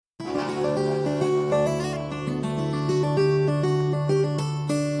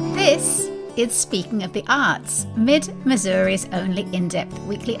This is Speaking of the Arts, Mid-Missouri's only in-depth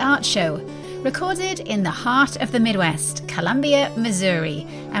weekly art show, recorded in the heart of the Midwest, Columbia, Missouri,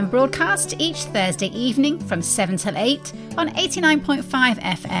 and broadcast each Thursday evening from 7 till 8 on 89.5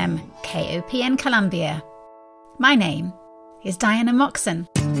 FM, KOPN Columbia. My name is Diana Moxon.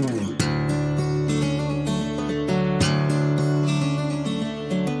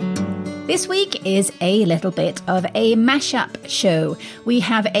 This week is a little bit of a mashup show. We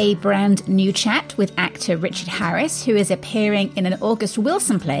have a brand new chat with actor Richard Harris, who is appearing in an August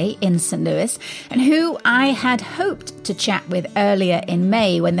Wilson play in St. Louis, and who I had hoped to chat with earlier in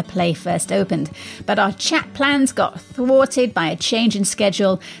May when the play first opened. But our chat plans got thwarted by a change in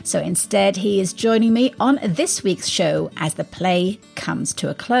schedule, so instead he is joining me on this week's show as the play comes to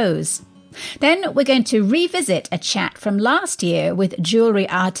a close. Then we're going to revisit a chat from last year with jewellery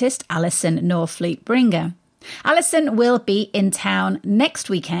artist Alison Norfleet Bringer. Alison will be in town next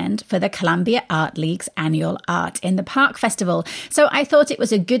weekend for the Columbia Art League's annual Art in the Park Festival, so I thought it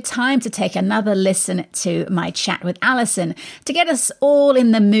was a good time to take another listen to my chat with Alison to get us all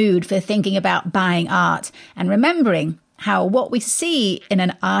in the mood for thinking about buying art and remembering how what we see in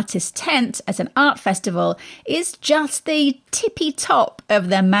an artist's tent at an art festival is just the tippy top of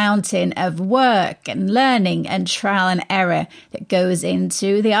the mountain of work and learning and trial and error that goes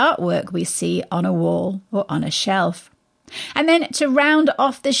into the artwork we see on a wall or on a shelf. And then to round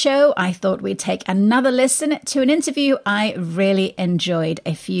off the show, I thought we'd take another listen to an interview I really enjoyed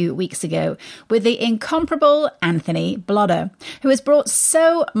a few weeks ago with the incomparable Anthony Blodder, who has brought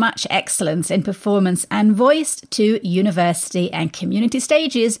so much excellence in performance and voice to university and community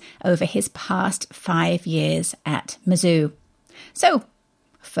stages over his past 5 years at Mizzou. So,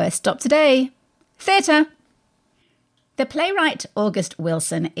 first stop today, theatre. The playwright August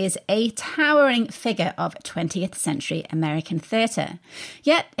Wilson is a towering figure of 20th century American theatre.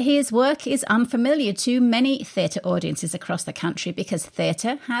 Yet his work is unfamiliar to many theatre audiences across the country because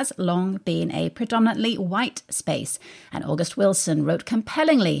theatre has long been a predominantly white space, and August Wilson wrote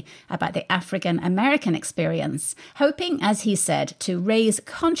compellingly about the African American experience, hoping, as he said, to raise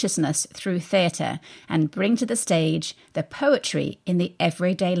consciousness through theatre and bring to the stage the poetry in the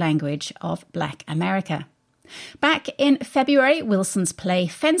everyday language of Black America. Back in February, Wilson's play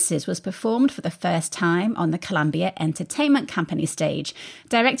Fences was performed for the first time on the Columbia Entertainment Company stage,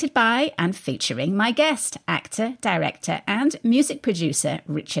 directed by and featuring my guest, actor, director and music producer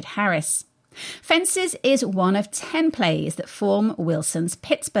Richard Harris. Fences is one of 10 plays that form Wilson's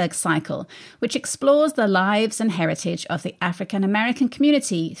Pittsburgh cycle, which explores the lives and heritage of the African American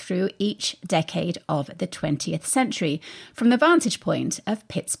community through each decade of the 20th century, from the vantage point of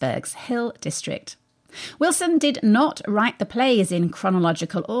Pittsburgh's Hill District. Wilson did not write the plays in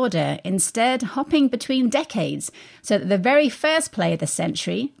chronological order, instead hopping between decades, so that the very first play of the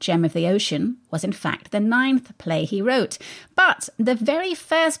century, Gem of the Ocean, was in fact the 9th play he wrote. But the very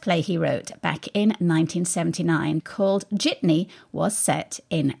first play he wrote back in 1979, called Jitney, was set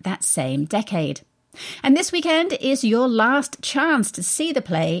in that same decade. And this weekend is your last chance to see the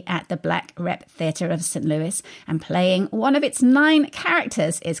play at the Black Rep Theatre of St. Louis, and playing one of its 9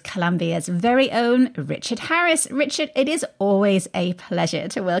 characters is Columbia's very own Richard Harris. Richard, it is always a pleasure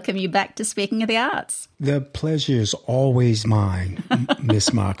to welcome you back to Speaking of the Arts. The pleasure is always mine,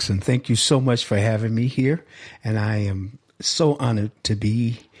 Miss Moxon. Thank you so much for having me here, and I am so honored to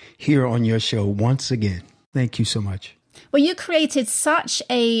be here on your show once again. Thank you so much. Well, you created such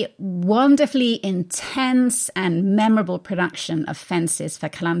a wonderfully intense and memorable production of Fences for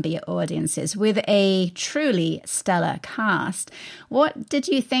Columbia audiences with a truly stellar cast. What did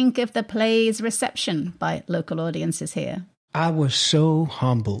you think of the play's reception by local audiences here? I was so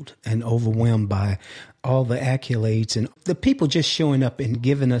humbled and overwhelmed by all the accolades and the people just showing up and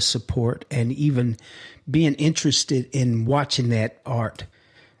giving us support and even being interested in watching that art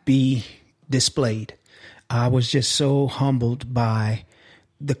be displayed. I was just so humbled by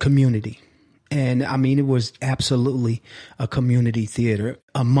the community. And I mean, it was absolutely a community theater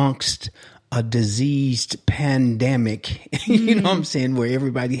amongst a diseased pandemic, you know what I'm saying, where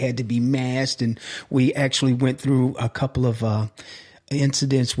everybody had to be masked. And we actually went through a couple of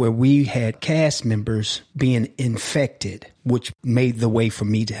incidents where we had cast members being infected, which made the way for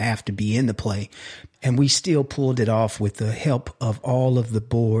me to have to be in the play. And we still pulled it off with the help of all of the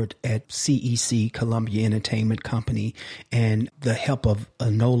board at CEC, Columbia Entertainment Company, and the help of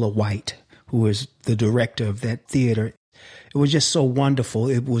Enola White, who is the director of that theater. It was just so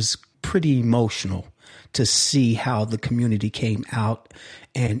wonderful. It was pretty emotional to see how the community came out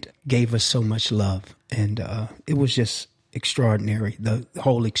and gave us so much love. And it was just extraordinary, the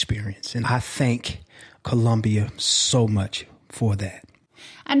whole experience. And I thank Columbia so much for that.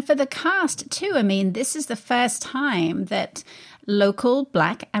 And for the cast, too, I mean, this is the first time that local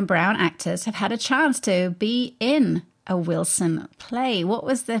Black and brown actors have had a chance to be in a Wilson play. What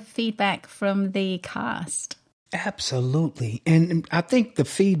was the feedback from the cast? Absolutely. And I think the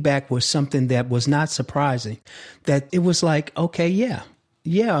feedback was something that was not surprising, that it was like, okay,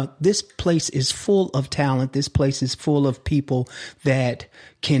 yeah, this place is full of talent. This place is full of people that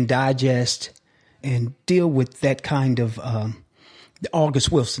can digest and deal with that kind of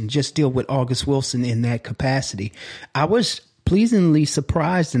August Wilson, just deal with August Wilson in that capacity. I was pleasantly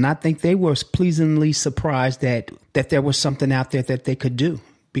surprised, and I think they were pleasantly surprised that there was something out there that they could do,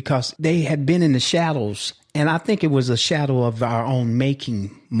 because they had been in the shadows. And I think it was a shadow of our own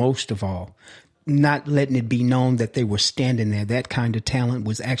making, most of all, not letting it be known that they were standing there. That kind of talent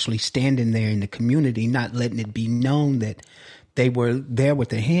was actually standing there in the community, not letting it be known that they were there with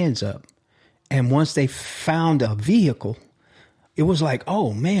their hands up. And once they found a vehicle, it was like,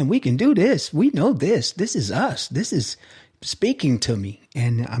 oh, man, we can do this. We know this. This is us. This is speaking to me.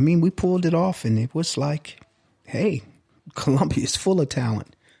 And I mean, we pulled it off, and it was like, hey, Columbia is full of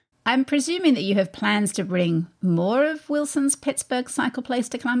talent. I'm presuming that you have plans to bring more of Wilson's Pittsburgh cycle plays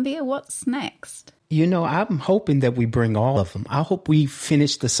to Columbia. What's next? You know, I'm hoping that we bring all of them. I hope we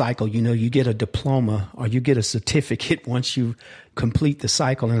finish the cycle. You know, you get a diploma or you get a certificate once you complete the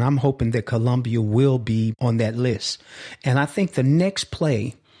cycle. And I'm hoping that Columbia will be on that list. And I think the next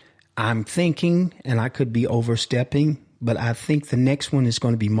play, I'm thinking, and I could be overstepping, but I think the next one is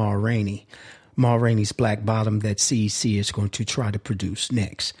going to be Ma Rainey. Ma Rainey's Black Bottom that CEC is going to try to produce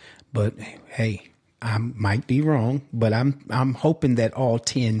next. But hey, I might be wrong, but I'm hoping that all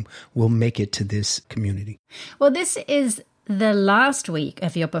 10 will make it to this community. Well, this is the last week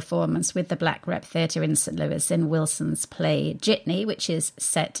of your performance with the Black Rep Theatre in St. Louis in Wilson's play Jitney, which is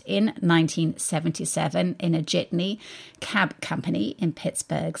set in 1977 in a Jitney cab company in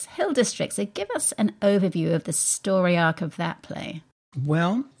Pittsburgh's Hill District. So give us an overview of the story arc of that play.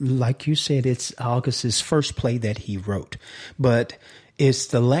 Well, like you said, it's August's first play that he wrote, but it's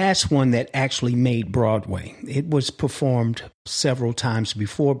the last one that actually made Broadway. It was performed several times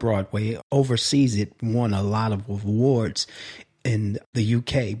before Broadway. Overseas, it won a lot of awards in the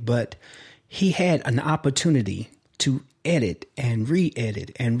UK, but he had an opportunity to edit and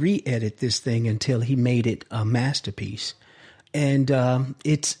re-edit this thing until he made it a masterpiece. And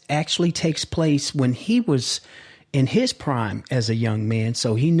it actually takes place when he was in his prime as a young man,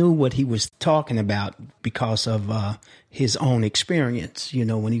 so he knew what he was talking about because of his own experience. You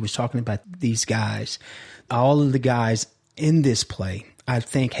know, when he was talking about these guys, all of the guys in this play, I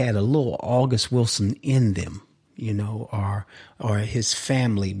think, had a little August Wilson in them, you know, or his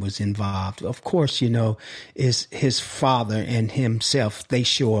family was involved. Of course, you know, is his father and himself, they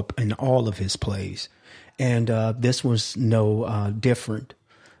show up in all of his plays. And this was no different.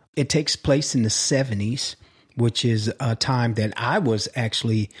 It takes place in the 70s. Which is a time that I was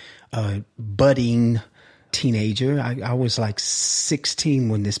actually a budding teenager. I was like 16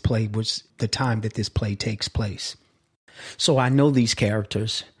 when this play was the time that this play takes place. So I know these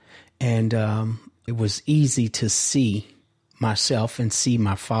characters, and it was easy to see myself and see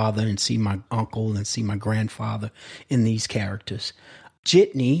my father and see my uncle and see my grandfather in these characters.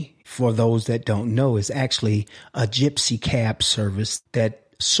 Jitney, for those that don't know, is actually a gypsy cab service that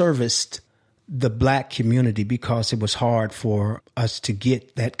serviced the Black community because it was hard for us to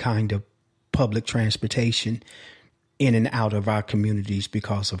get that kind of public transportation in and out of our communities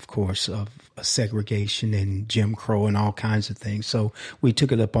because, of course, of segregation and Jim Crow and all kinds of things. So we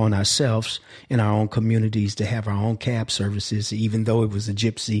took it upon ourselves in our own communities to have our own cab services, even though it was a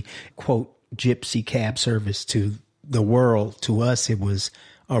gypsy, quote, gypsy cab service to the world. To us, it was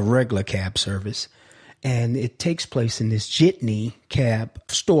a regular cab service. And it takes place in this Jitney cab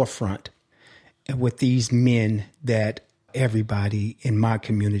storefront with these men that everybody in my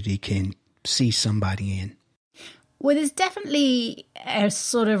community can see somebody in. Well, there's definitely a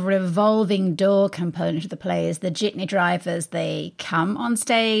sort of revolving door component to the play. Is the Jitney drivers, they come on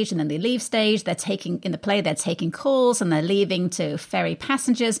stage and then they leave stage. They're taking calls and they're leaving to ferry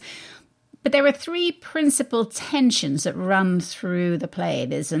passengers. But there are three principal tensions that run through the play.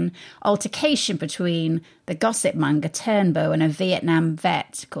 There's an altercation between the gossip monger Turnbow and a Vietnam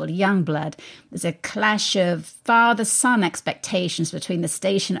vet called Youngblood. There's a clash of father-son expectations between the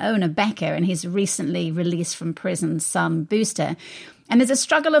station owner Becker and his recently released from prison son Booster. And there's a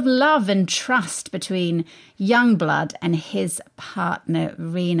struggle of love and trust between Youngblood and his partner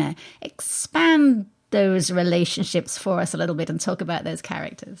Rena. Expand those relationships for us a little bit and talk about those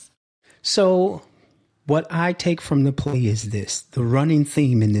characters. So what I take from the play is this. The running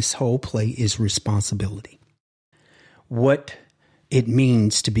theme in this whole play is responsibility. What it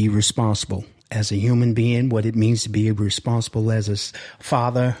means to be responsible as a human being, what it means to be responsible as a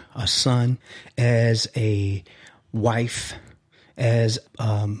father, a son, as a wife, as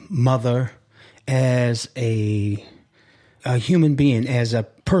a mother, as a human being, as a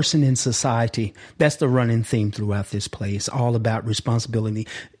person in society. That's the running theme throughout this play. It's all about responsibility.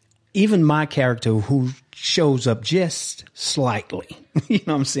 Even my character, who shows up just slightly, you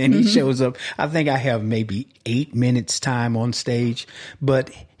know what I'm saying? He shows up, I think I have maybe 8 minutes time on stage, but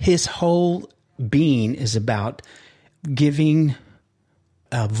his whole being is about giving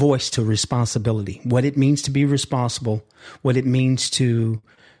a voice to responsibility, what it means to be responsible, what it means to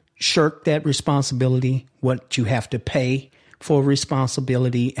shirk that responsibility, what you have to pay for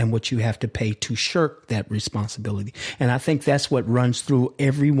responsibility, and what you have to pay to shirk that responsibility. And I think that's what runs through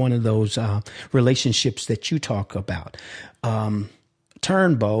every one of those relationships that you talk about.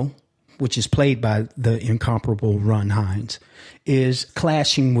 Turnbow, which is played by the incomparable Ron Hines, is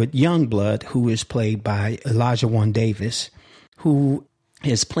clashing with Youngblood, who is played by Elijah Wan Davis, who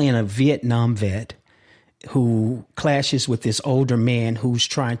is playing a Vietnam vet who clashes with this older man who's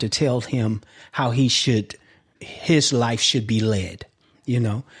trying to tell him how his life should be led, you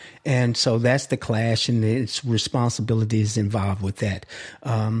know. And so that's the clash, and its responsibilities involved with that.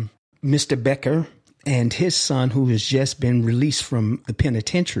 Mr. Becker and his son, who has just been released from the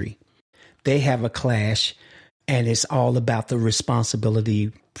penitentiary, they have a clash, and it's all about the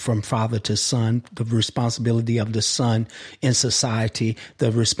responsibility from father to son, the responsibility of the son in society,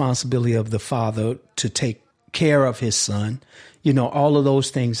 the responsibility of the father to take care of his son. You know, all of those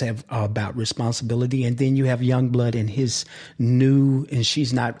things are about responsibility. And then you have Youngblood and his and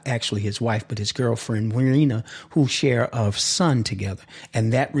she's not actually his wife, but his girlfriend, Rena, who share a son together.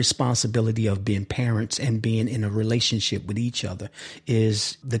 And that responsibility of being parents and being in a relationship with each other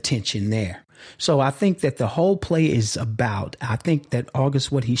is the tension there. So I think that the whole play is I think that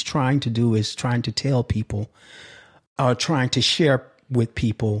August, what he's trying to do is trying to tell people, or trying to share with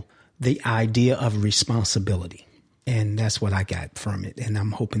people, the idea of responsibility. And that's what I got from it. And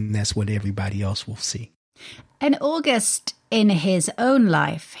I'm hoping that's what everybody else will see. And August, in his own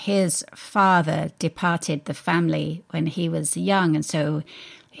life, his father departed the family when he was young. And so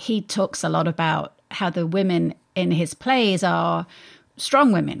he talks a lot about how the women in his plays are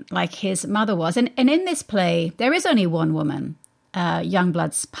strong women, like his mother was. And in this play, there is only one woman,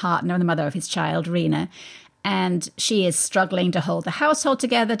 Youngblood's partner and the mother of his child, Rena. And she is struggling to hold the household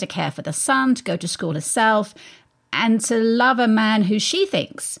together, to care for the son, to go to school herself, and to love a man who she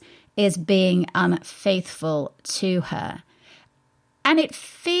thinks is being unfaithful to her. And it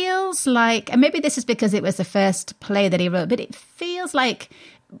feels like, and maybe this is because it was the first play that he wrote, but it feels like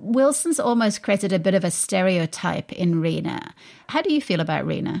Wilson's almost created a bit of a stereotype in Rena. How do you feel about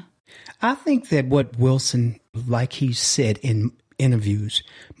Rena? I think that what Wilson, like he said in interviews,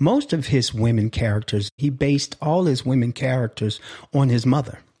 most of his women characters, he based all his women characters on his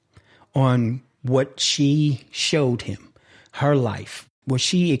mother, on what she showed him, her life, what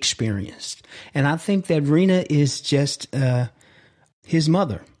she experienced. And I think that Rena is just his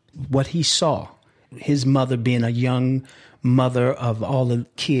mother, what he saw, his mother being a young mother of all the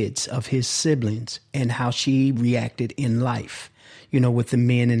kids, of his siblings, and how she reacted in life, you know, with the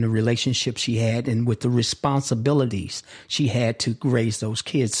men and the relationship she had and with the responsibilities she had to raise those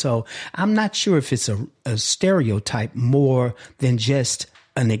kids. So I'm not sure if it's a stereotype more than just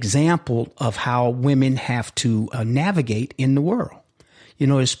an example of how women have to navigate in the world, you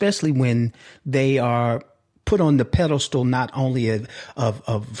know, especially when they are put on the pedestal not only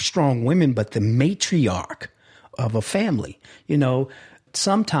of strong women, but the matriarch of a family. You know,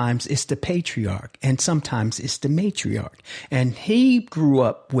 sometimes it's the patriarch and sometimes it's the matriarch. And he grew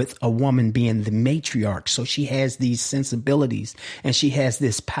up with a woman being the matriarch. So she has these sensibilities and she has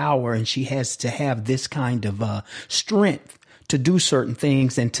this power and she has to have this kind of strength to do certain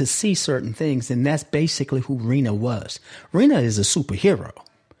things and to see certain things. And that's basically who Rena was. Rena is a superhero.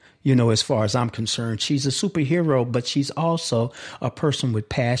 You know, as far as I'm concerned, she's a superhero, but she's also a person with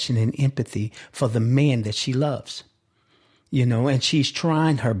passion and empathy for the man that she loves. You know, and she's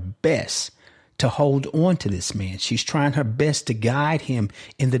trying her best to hold on to this man. She's trying her best to guide him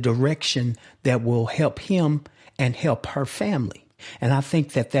in the direction that will help him and help her family. And I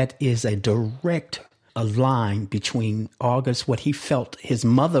think that that is a direct line between August, what he felt his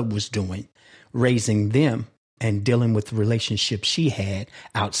mother was doing, raising them, and dealing with the relationship she had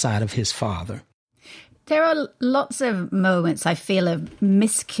outside of his father. There are lots of moments, I feel, of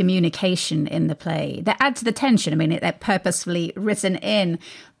miscommunication in the play that add to the tension. I mean, they're purposefully written in,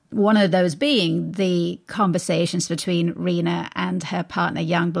 one of those being the conversations between Rena and her partner,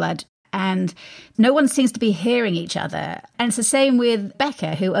 Youngblood. and no one seems to be hearing each other. And it's the same with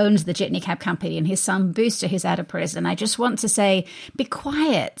Becker, who owns the Jitney Cab Company, and his son Booster, who's out of prison. I just want to say, be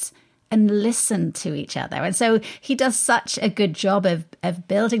quiet and listen to each other. And so he does such a good job of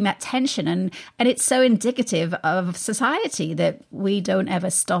building that tension. And it's so indicative of society that we don't ever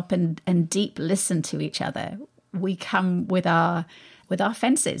stop and deep listen to each other. We come with our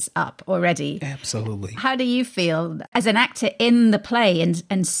fences up already. Absolutely. How do you feel as an actor in the play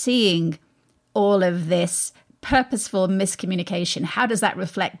and seeing all of this purposeful miscommunication? How does that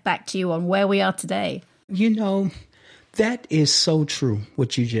reflect back to you on where we are today? That is so true,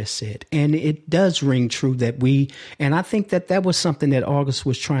 what you just said. And it does ring true and I think that was something that August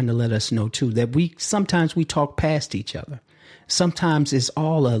was trying to let us know too, that sometimes we talk past each other. Sometimes it's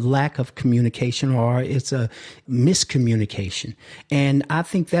all a lack of communication or it's a miscommunication. And I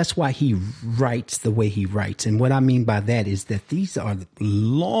think that's why he writes the way he writes. And what I mean by that is that these are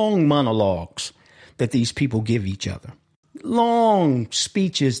long monologues that these people give each other. Long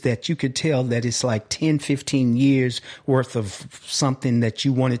speeches that you could tell that it's like 10, 15 years worth of something that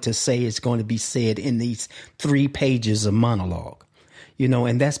you wanted to say is going to be said in these 3 pages of monologue.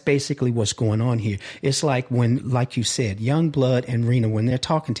 And that's basically what's going on here. It's like when, like you said, Youngblood and Rena, when they're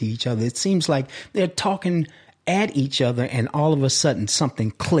talking to each other, it seems like they're talking at each other and all of a sudden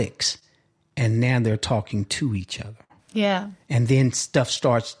something clicks and now they're talking to each other. Yeah. And then stuff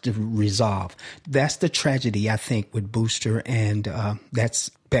starts to resolve. That's the tragedy, I think, with Booster and that's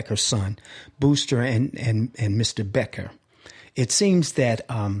Becker's son, Booster and Mr. Becker. It seems that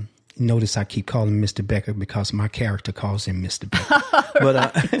notice I keep calling him Mr. Becker because my character calls him Mr. Becker.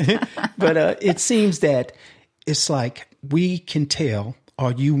 But it seems that it's like we can tell,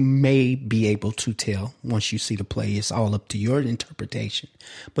 or you may be able to tell once you see the play. It's all up to your interpretation.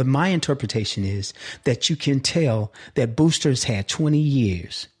 But my interpretation is that you can tell that Booster's had 20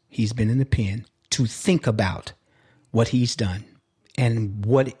 years, he's been in the pen, to think about what he's done and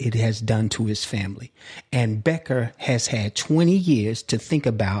what it has done to his family. And Becker has had 20 years to think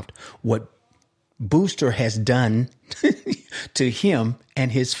about what Booster has done to him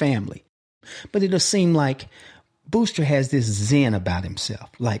and his family. But it'll seem like Booster has this zen about himself.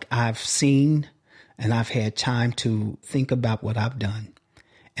 Like, I've seen and I've had time to think about what I've done.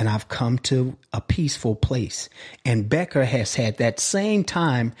 And I've come to a peaceful place. And Becker has had that same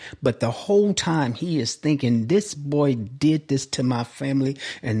time, but the whole time he is thinking, this boy did this to my family.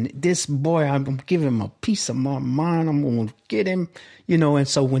 And this boy, I'm going to give him a piece of my mind. I'm going to get him, And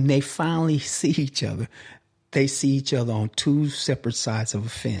so when they finally see each other, they see each other on 2 separate sides of a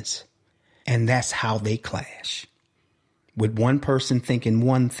fence. And that's how they clash. With one person thinking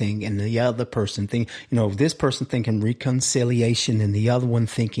one thing and the other person thinking, this person thinking reconciliation and the other one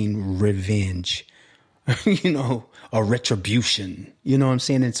thinking revenge, or retribution, you know what I'm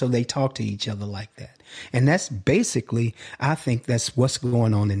saying? And so they talk to each other like that. And that's basically, I think that's what's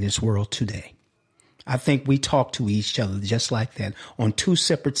going on in this world today. I think we talk to each other just like that on 2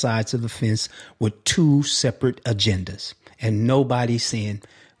 separate sides of the fence with 2 separate agendas. And nobody's saying,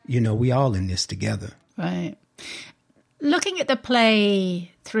 we all in this together. Right. Looking at the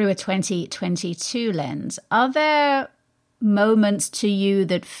play through a 2022 lens, are there moments to you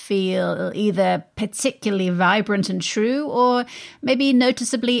that feel either particularly vibrant and true or maybe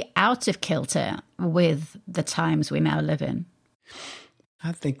noticeably out of kilter with the times we now live in?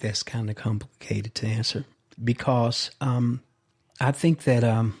 I think that's kind of complicated to answer because I think that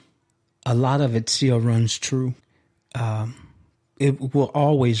a lot of it still runs true. It will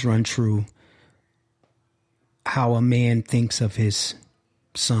always run true how a man thinks of his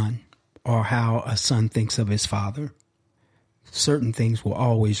son or how a son thinks of his father. Certain things will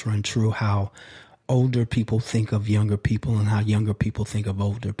always run true, how older people think of younger people and how younger people think of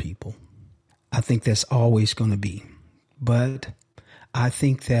older people. I think that's always going to be. But I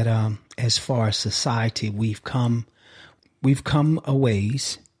think that as far as society, we've come a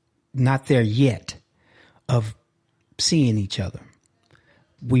ways, not there yet, of seeing each other.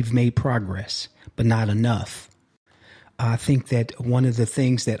 We've made progress, but not enough. I think that one of the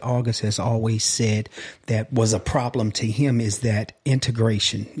things that August has always said that was a problem to him is that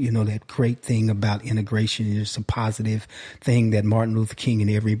integration, that great thing about integration. It's a positive thing that Martin Luther King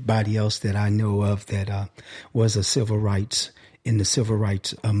and everybody else that I know of that was in the civil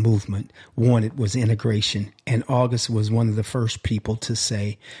rights movement wanted was integration. And August was one of the first people to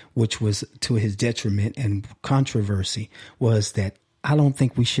say, which was to his detriment and controversy, was that I don't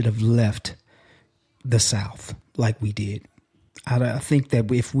think we should have left the South like we did. I think that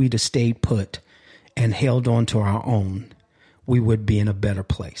if we'd have stayed put and held on to our own, we would be in a better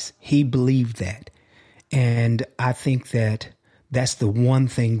place. He believed that. And I think that That's the one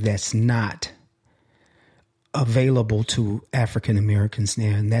thing that's not available to African Americans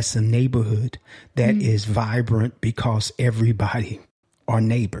now. And that's a neighborhood that is vibrant because everybody are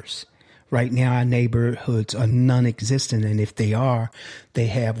neighbors. Right now, our neighborhoods are non-existent. And if they are, they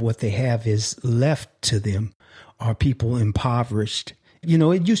have what they have is left to them are people impoverished. You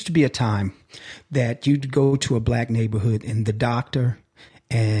know, it used to be a time that you'd go to a black neighborhood and the doctor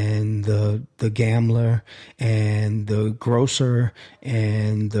and the gambler and the grocer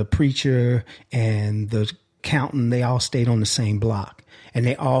and the preacher and the accountant, they all stayed on the same block. And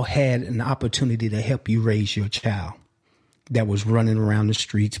they all had an opportunity to help you raise your child that was running around the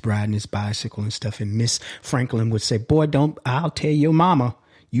streets, riding his bicycle and stuff. And Miss Franklin would say, boy, I'll tell your mama,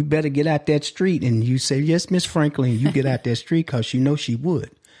 you better get out that street. And you say, yes, Miss Franklin, you get out that street because you know she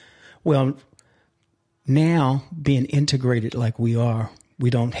would. Well, now being integrated like we are, we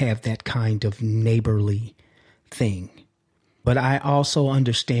don't have that kind of neighborly thing. But I also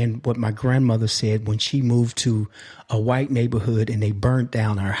understand what my grandmother said when she moved to a white neighborhood and they burnt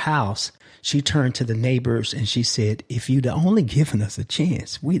down her house. She turned to the neighbors and she said, if you'd only given us a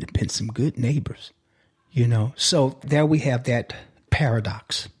chance, we'd have been some good neighbors, you know. So there we have that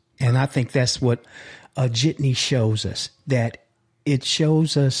paradox. And I think that's what Jitney shows us, that it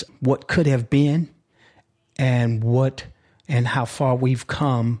shows us what could have been and how far we've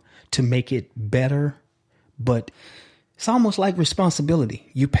come to make it better. But it's almost like responsibility.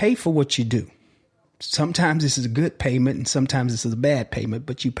 You pay for what you do. Sometimes this is a good payment and sometimes this is a bad payment,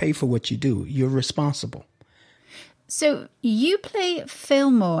 but you pay for what you do. You're responsible. So you play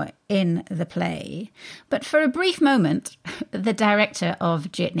Fillmore in the play, but for a brief moment, the director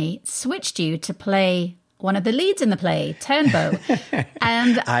of Jitney switched you to play one of the leads in the play, Turnbow.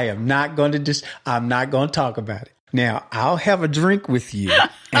 And I'm not going to talk about it. Now, I'll have a drink with you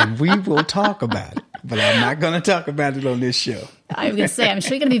and we will talk about it, but I'm not going to talk about it on this show. I was going to say, I'm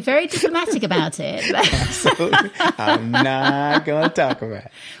sure you're going to be very diplomatic about it. Absolutely. I'm not going to talk about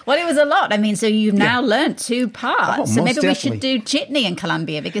it. Well, it was a lot. I mean, so you've now learned two parts. So maybe definitely. We should do Jitney in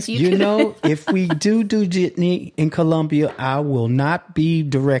Columbia because you know, if we do Jitney in Columbia, I will not be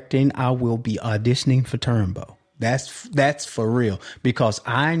directing. I will be auditioning for Turnbow. That's for real because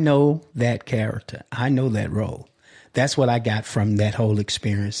I know that character. I know that role. That's what I got from that whole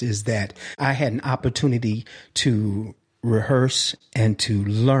experience is that I had an opportunity to rehearse and to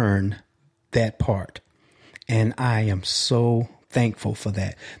learn that part. And I am so thankful for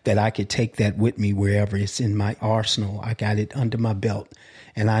that I could take that with me wherever it's in my arsenal. I got it under my belt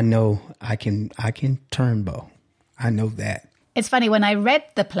and I know I can Turnbow. I know that. It's funny, when I read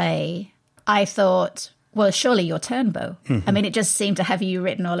the play, I thought, well, surely you're Turnbow. Mm-hmm. I mean, it just seemed to have you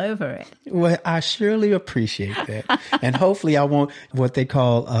written all over it. Well, I surely appreciate that. And hopefully I won't what they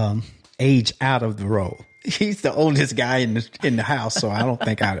call age out of the role. He's the oldest guy in the house, so I don't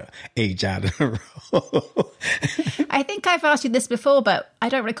think I'd age out of the role. I think I've asked you this before, but I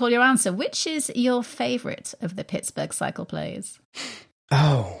don't recall your answer. Which is your favorite of the Pittsburgh cycle plays?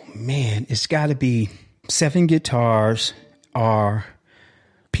 Oh, man, it's got to be 7 Guitars or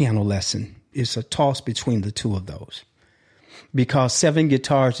Piano Lesson. It's a toss between the two of those because 7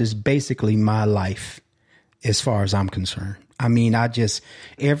 Guitars is basically my life as far as I'm concerned. I mean,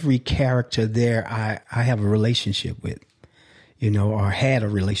 every character there, I have a relationship with, you know, or had a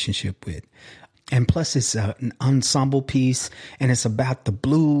relationship with. And plus it's an ensemble piece and it's about the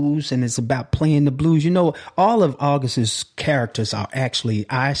blues and it's about playing the blues. You know, all of August's characters are actually,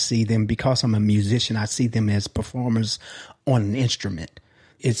 I see them because I'm a musician. I see them as performers on an instrument.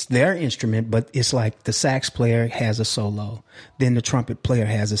 It's their instrument, but it's like the sax player has a solo, then the trumpet player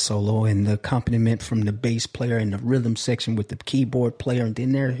has a solo, and the accompaniment from the bass player and the rhythm section with the keyboard player, and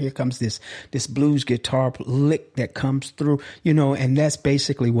then here comes this blues guitar lick that comes through, you know, and that's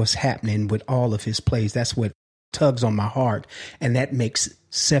basically what's happening with all of his plays. That's what tugs on my heart, and that makes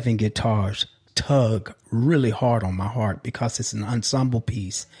 7 Guitars tug really hard on my heart because it's an ensemble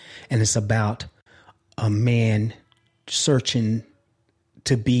piece, and it's about a man searching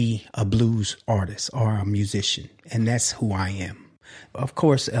to be a blues artist or a musician. And that's who I am. Of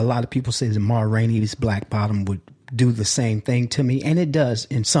course, a lot of people say that Ma Rainey's Black Bottom would do the same thing to me. And it does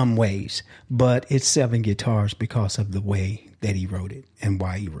in some ways, but it's 7 Guitars because of the way that he wrote it and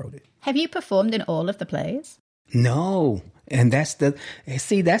why he wrote it. Have you performed in all of the plays? No. And that's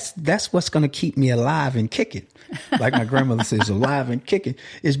what's going to keep me alive and kicking. Like my grandmother says, alive and kicking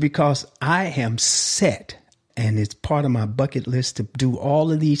is because I am set. And it's part of my bucket list to do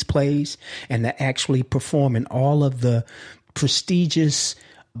all of these plays and to actually perform in all of the prestigious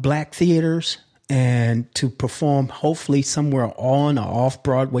black theaters and to perform hopefully somewhere on or off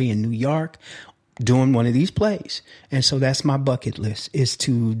Broadway in New York. doing one of these plays. And so that's my bucket list, is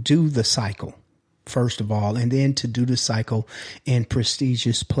to do the cycle, first of all, and then to do the cycle in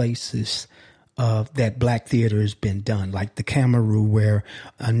prestigious places that Black theater has been done, like the Camerou, where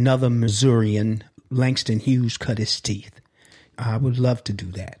another Missourian, Langston Hughes, cut his teeth. I would love to do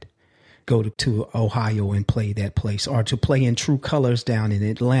that. Go to Ohio and play that place, or to play in True Colors down in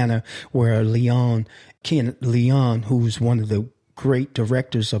Atlanta, where Ken Leon, who's one of the great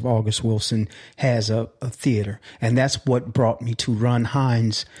directors of August Wilson, has a theater. And that's what brought me to Ron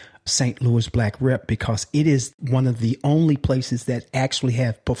Hines' St. Louis Black Rep, because it is one of the only places that actually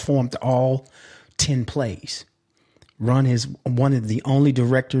have performed all 10 plays. Ron is one of the only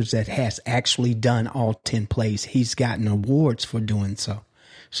directors that has actually done all 10 plays. He's gotten awards for doing so.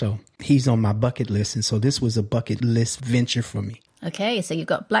 So he's on my bucket list. And so this was a bucket list venture for me. Okay, so you've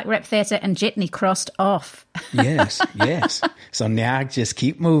got Black Rep Theatre and Jitney crossed off. Yes. So now I just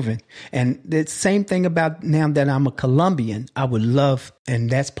keep moving. And the same thing about now that I'm a Colombian, I would love, and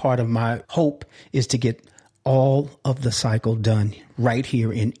that's part of my hope, is to get all of the cycle done right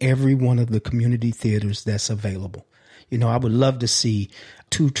here in every one of the community theaters that's available. You know, I would love to see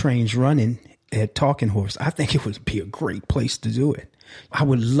 2 Trains running at Talking Horse. I think it would be a great place to do it. I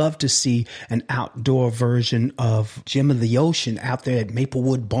would love to see an outdoor version of Gem of the Ocean out there at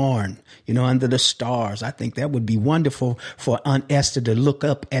Maplewood Barn, you know, under the stars. I think that would be wonderful for Aunt Esther to look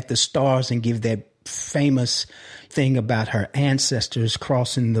up at the stars and give that famous thing about her ancestors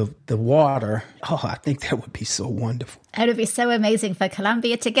crossing the water. Oh, I think that would be so wonderful. It would be so amazing for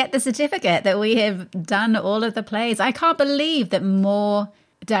Columbia to get the certificate that we have done all of the plays. I can't believe that more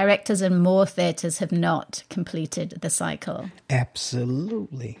directors and more theatres have not completed the cycle.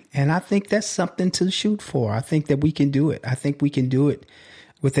 Absolutely. And I think that's something to shoot for. I think that we can do it. I think we can do it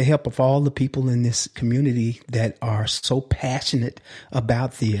with the help of all the people in this community that are so passionate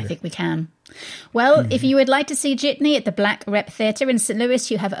about theatre. I think we can. Well, if you would like to see Jitney at the Black Rep Theatre in St. Louis,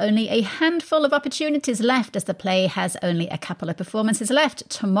 you have only a handful of opportunities left, as the play has only a couple of performances left,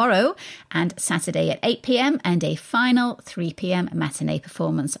 tomorrow and Saturday at 8 p.m. and a final 3 p.m. matinee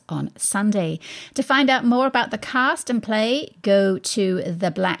performance on Sunday. To find out more about the cast and play, go to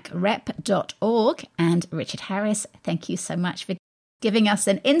theblackrep.org. And Richard Harris, thank you so much for giving us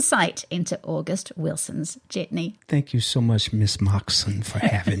an insight into August Wilson's Jitney. Thank you so much, Miss Moxon, for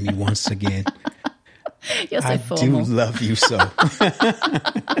having me once again. You're so formal. I do love you so.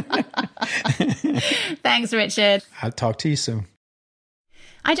 Thanks, Richard. I'll talk to you soon.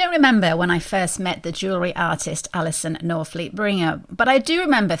 I don't remember when I first met the jewellery artist Alison Norfleet Bringer, but I do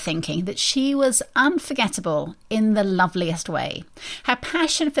remember thinking that she was unforgettable in the loveliest way. Her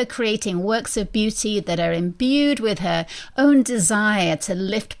passion for creating works of beauty that are imbued with her own desire to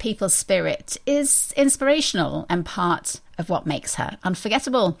lift people's spirit is inspirational and part of what makes her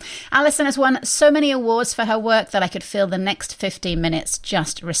unforgettable. Alison has won so many awards for her work that I could fill the next 15 minutes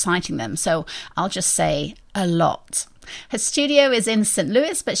just reciting them, so I'll just say a lot. Her studio is in St.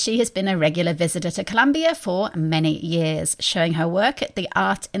 Louis, but she has been a regular visitor to Columbia for many years, showing her work at the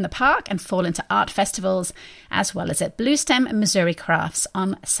Art in the Park and Fall into Art festivals, as well as at Bluestem Missouri Crafts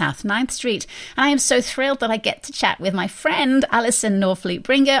on South 9th Street. And I am so thrilled that I get to chat with my friend Alison Norfleet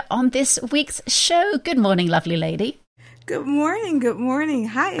Bringer on this week's show. Good morning, lovely lady. Good morning. Good morning.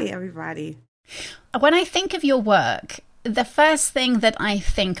 Hi, everybody. When I think of your work, the first thing that I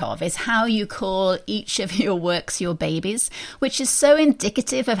think of is how you call each of your works your babies, which is so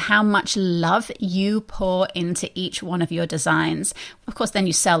indicative of how much love you pour into each one of your designs. Of course, then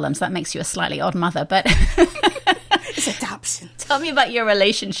you sell them, so that makes you a slightly odd mother, but It's adoption. Tell me about your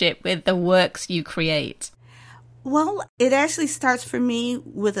relationship with the works you create. Well, it actually starts for me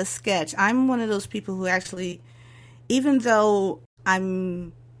with a sketch. I'm one of those people who actually, even though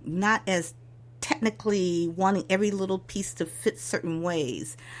I'm not as technically wanting every little piece to fit certain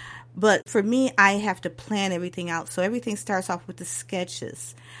ways, but for me, I have to plan everything out. So everything starts off with the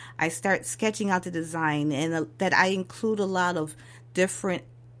sketches. I start sketching out the design, and that I include a lot of different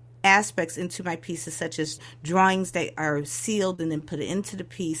aspects into my pieces, such as drawings that are sealed and then put into the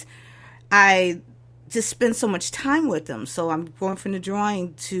piece. I just spend so much time with them. So I'm going from the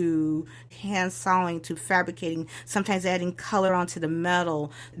drawing to hand sawing to fabricating, sometimes adding color onto the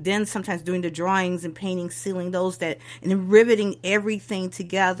metal, then sometimes doing the drawings and painting, sealing those, that, and then riveting everything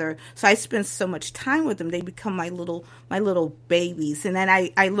together. So I spend so much time with them. They become my little babies. And then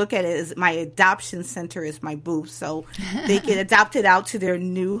I look at it as my adoption center is my booth. So they get adopted out to their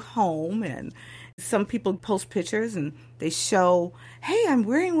new home, and some people post pictures and they show, hey, I'm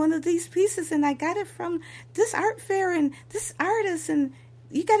wearing one of these pieces and I got it from this art fair and this artist, and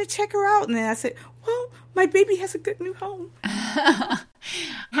you got to check her out. And then I said, well, my baby has a good new home.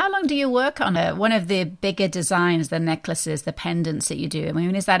 How long do you work on one of the bigger designs, the necklaces, the pendants that you do? I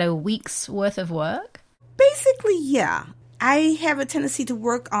mean, is that a week's worth of work? Basically, yeah. I have a tendency to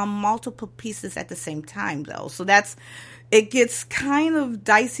work on multiple pieces at the same time, though. So it gets kind of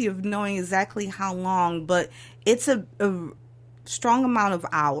dicey of knowing exactly how long, but it's a strong amount of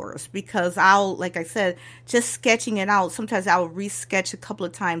hours because like I said, just sketching it out, sometimes I'll re-sketch a couple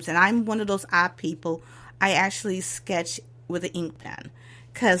of times, and I'm one of those odd people. I actually sketch with an ink pen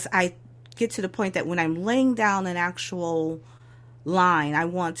because I get to the point that when I'm laying down an actual line, I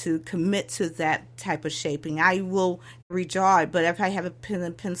want to commit to that type of shaping. I will redraw it, but if I have a pen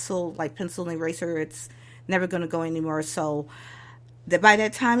and pencil, like pencil and eraser, it's never going to go anymore. So by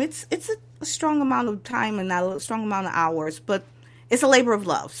that time, it's a strong amount of time and not a strong amount of hours, but it's a labor of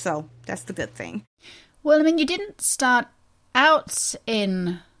love. So that's the good thing. Well, I mean, you didn't start out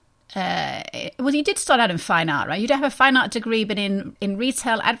in you did start out in fine art, right? You did have a fine art degree, but in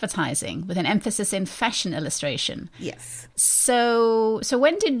retail advertising with an emphasis in fashion illustration. Yes. So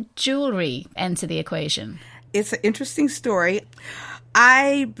when did jewelry enter the equation? It's an interesting story.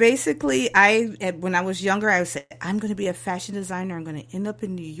 When I was younger, I said, I'm going to be a fashion designer. I'm going to end up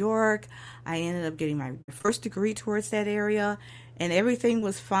in New York. I ended up getting my first degree towards that area, and everything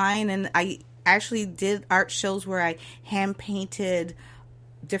was fine. And I actually did art shows where I hand painted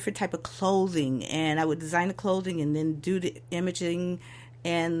different type of clothing, and I would design the clothing and then do the imaging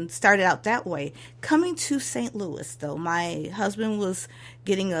and started out that way. Coming to St. Louis, though, my husband was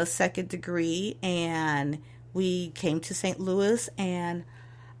getting a second degree, and we came to St. Louis, and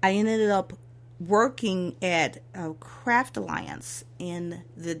I ended up working at Craft Alliance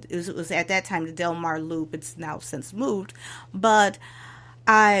it was at that time the Del Mar Loop. It's now since moved, but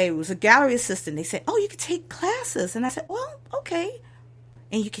I was a gallery assistant. They said, "Oh, you could take classes," and I said, "Well, okay."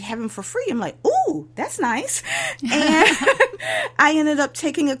 And you can have them for free. I'm like, ooh, that's nice. And I ended up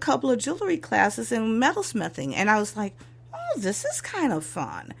taking a couple of jewelry classes in metalsmithing. And I was like, oh, this is kind of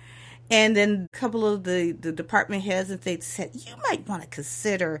fun. And then a couple of the department heads, and they said, you might want to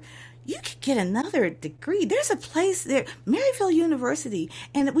consider, you could get another degree. There's a place there, Maryville University.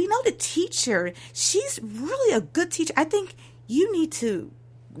 And we know the teacher. She's really a good teacher. I think you need to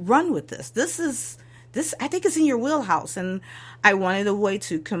run with this. This I think is in your wheelhouse. And I wanted a way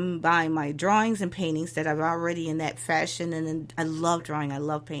to combine my drawings and paintings that I'm already in that fashion. And then I love drawing, I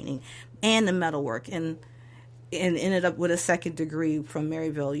love painting, and the metalwork. And ended up with a second degree from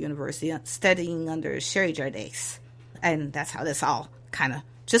Maryville University, studying under Sherry Jardace. And that's how this all kind of,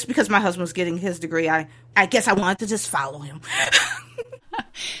 just because my husband was getting his degree, I guess I wanted to just follow him.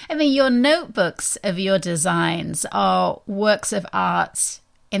 I mean, your notebooks of your designs are works of art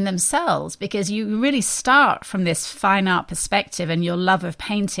in themselves, because you really start from this fine art perspective and your love of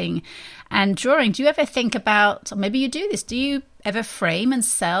painting and drawing. Do you ever think about, or maybe you do this, do you ever frame and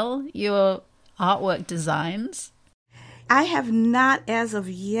sell your artwork designs? I have not as of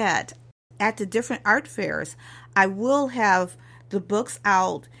yet. At the different art fairs, I will have the books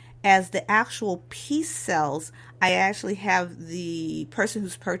out as the actual piece sells. I actually have the person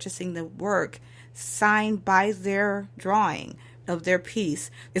who's purchasing the work signed by their drawing of their piece.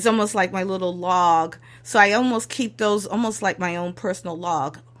 It's almost like my little log. So I almost keep those almost like my own personal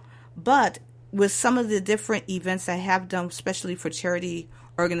log. But with some of the different events I have done, especially for charity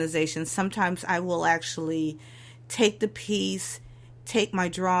organizations, sometimes I will actually take the piece, take my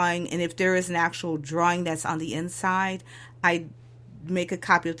drawing, and if there is an actual drawing that's on the inside, I make a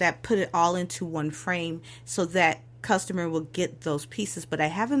copy of that, put it all into one frame so that customer will get those pieces. But I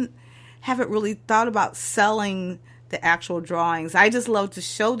haven't really thought about selling the actual drawings. I just love to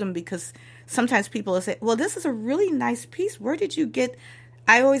show them, because sometimes people will say, well, this is a really nice piece. Where did you get,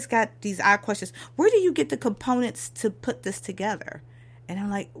 I always got these odd questions. Where do you get the components to put this together? And I'm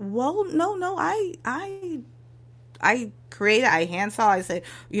like, well, no, I created, I hand saw, I say,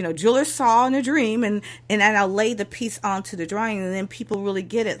 jeweler saw in a dream, and then I'll lay the piece onto the drawing, and then people really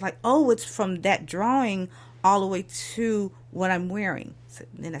get it. Like, oh, it's from that drawing all the way to what I'm wearing. So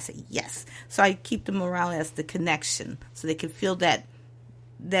then I say, yes. So I keep them around as the connection, so they can feel that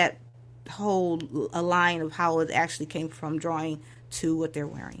whole line of how it actually came from drawing to what they're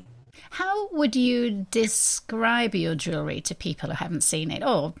wearing. How would you describe your jewelry to people who haven't seen it,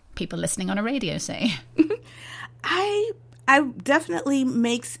 or people listening on a radio, say? I definitely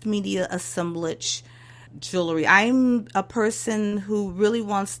makes media assemblage jewelry. I'm a person who really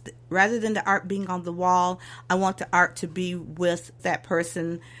wants, rather than the art being on the wall, I want the art to be with that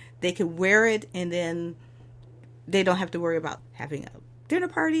person. They can wear it, and then they don't have to worry about having a dinner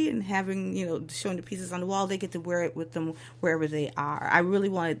party and having, showing the pieces on the wall. They get to wear it with them wherever they are. I really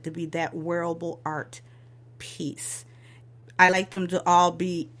want it to be that wearable art piece. I like them to all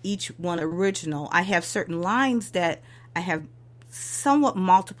be each one original. I have certain lines that I have somewhat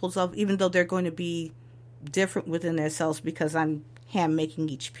multiples of, even though they're going to be different within themselves because I'm hand making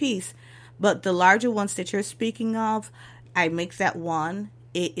each piece. But the larger ones that you're speaking of, I make that one.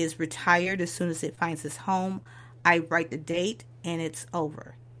 It is retired as soon as it finds its home. I write the date and it's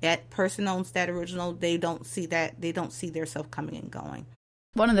over. That person owns that original. They don't see that. They don't see their self coming and going.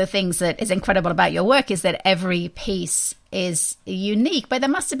 One of the things that is incredible about your work is that every piece is unique, but there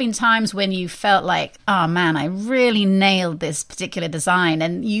must have been times when you felt like, oh man, I really nailed this particular design,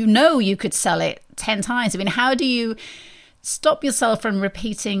 and you could sell it 10 times. I mean, how do you stop yourself from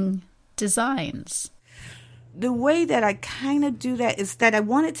repeating designs? The way that I kind of do that is that I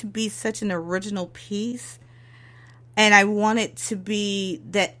want it to be such an original piece, and I want it to be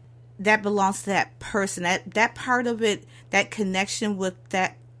that belongs to that person, that part of it, that connection with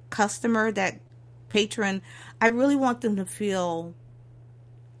that customer, that patron. I really want them to feel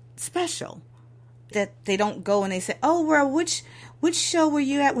special, that they don't go and they say, oh, well, which show were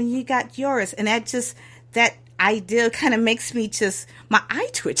you at when you got yours? And that idea kind of makes me my eye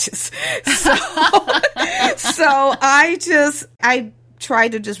twitches. So I try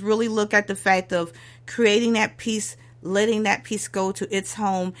to just really look at the fact of creating that piece, letting that piece go to its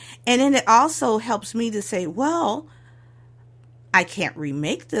home. And then it also helps me to say, well, I can't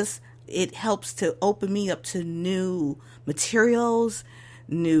remake this. It helps to open me up to new materials,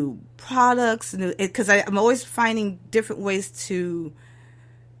 new products, because I'm always finding different ways to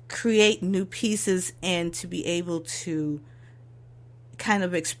create new pieces and to be able to kind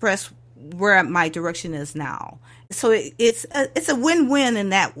of express where my direction is now. So it's a win-win in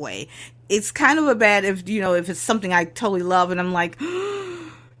that way. It's kind of a bad if it's something I totally love and I'm like,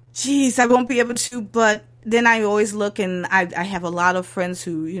 geez, I won't be able to. But then I always look, and I have a lot of friends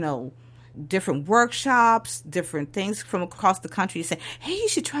who, different workshops, different things from across the country say, hey, you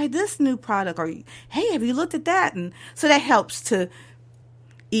should try this new product, or hey, have you looked at that? And so that helps to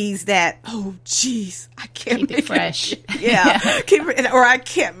ease that, oh, geez, I can't keep it fresh. Yeah, keep it, or I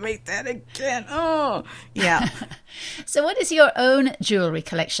can't make that again. Oh, yeah. So what is your own jewelry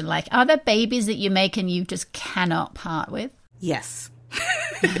collection like? Are there babies that you make and you just cannot part with? Yes.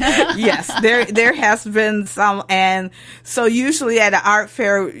 Yes, there has been some, and so usually at an art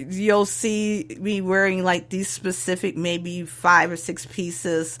fair you'll see me wearing like these specific maybe 5 or 6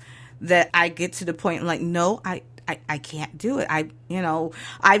 pieces that I get to the point I'm like, no, I can't do it.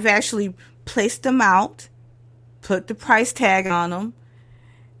 I've actually placed them out, put the price tag on them,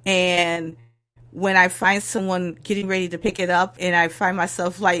 and when I find someone getting ready to pick it up and I find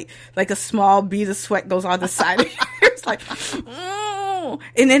myself like a small bead of sweat goes on the side of it, it's like,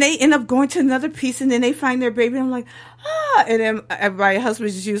 and then they end up going to another piece, and then they find their baby. And I'm like, and then my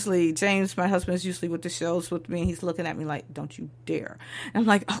husband's usually, James, my husband's usually with the shows with me, and he's looking at me like, don't you dare. And I'm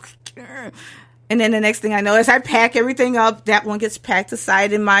like, okay. And then the next thing I know is I pack everything up. That one gets packed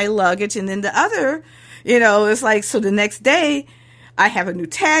aside in my luggage. And then the other, it's like, so the next day I have a new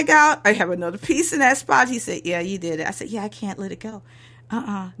tag out. I have another piece in that spot. He said, yeah, you did it. I said, yeah, I can't let it go.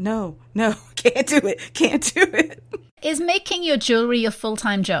 No, can't do it. Is making your jewelry your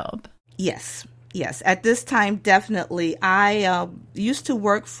full-time job? Yes. At this time, definitely. I used to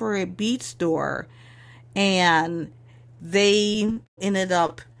work for a bead store, and they ended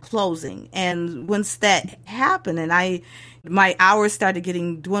up closing. And once that happened, and my hours started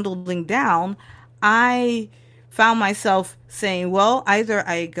dwindling down, I found myself saying, well, either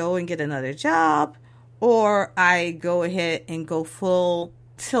I go and get another job, or I go ahead and go full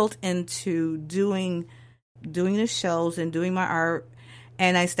tilt into doing the shows and doing my art.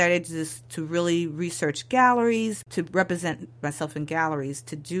 And I started to really research galleries, to represent myself in galleries,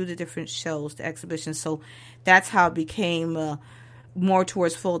 to do the different shows, the exhibitions. So that's how it became more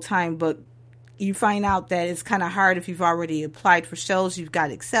towards full time. But you find out that it's kind of hard if you've already applied for shows, you've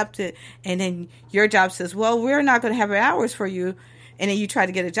got accepted, and then your job says, well, we're not going to have hours for you. And then you try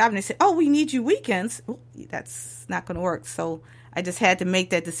to get a job and they say, oh, we need you weekends. Well, that's not going to work. So I just had to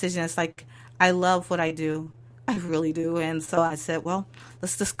make that decision. It's like, I love what I do. I really do. And so I said, well,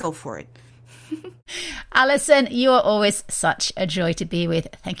 let's just go for it. Alison, you are always such a joy to be with.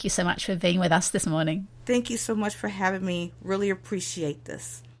 Thank you so much for being with us this morning. Thank you so much for having me. Really appreciate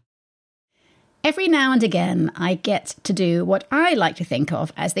this. Every now and again, I get to do what I like to think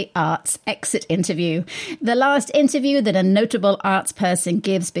of as the arts exit interview, the last interview that a notable arts person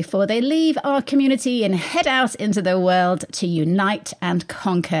gives before they leave our community and head out into the world to unite and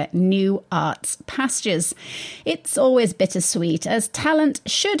conquer new arts pastures. It's always bittersweet, as talent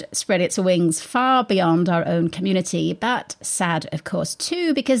should spread its wings far beyond our own community, but sad, of course,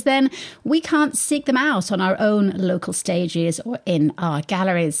 too, because then we can't seek them out on our own local stages or in our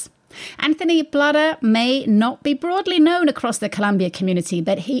galleries. Anthony Bludder may not be broadly known across the Columbia community,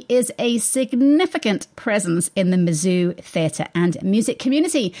 but he is a significant presence in the Mizzou theatre and music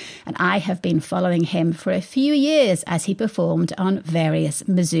community, and I have been following him for a few years as he performed on various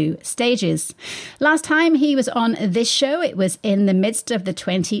Mizzou stages. Last time he was on this show, it was in the midst of the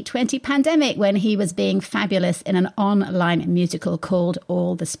 2020 pandemic when he was being fabulous in an online musical called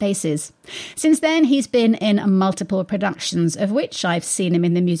All the Spaces. Since then, he's been in multiple productions, of which I've seen him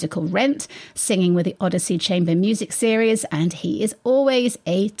in the musical Rent, singing with the Odyssey Chamber Music Series, and he is always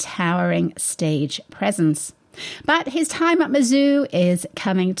a towering stage presence. But his time at Mizzou is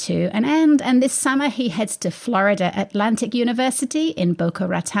coming to an end, and this summer he heads to Florida Atlantic University in Boca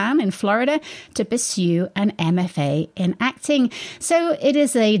Raton in Florida to pursue an MFA in acting. So it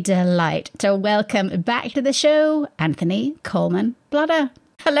is a delight to welcome back to the show Anthony Coleman Bludder.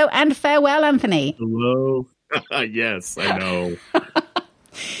 Hello and farewell, Anthony. Hello. Yes, I know.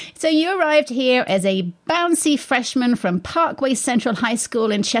 So you arrived here as a bouncy freshman from Parkway Central High School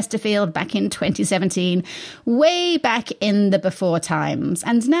in Chesterfield back in 2017, way back in the before times.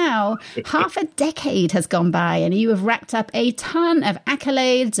 And now half a decade has gone by and you have racked up a ton of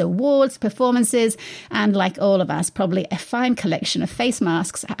accolades, awards, performances, and like all of us, probably a fine collection of face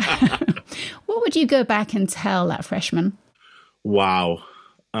masks. What would you go back and tell that freshman? Wow.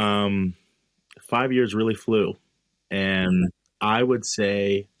 5 years really flew. And I would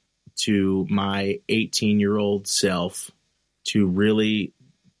say to my 18-year-old self to really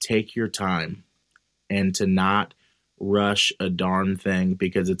take your time and to not rush a darn thing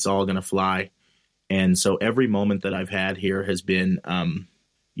because it's all going to fly. And so every moment that I've had here has been,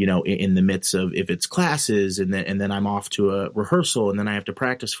 in the midst of, if it's classes and then I'm off to a rehearsal and then I have to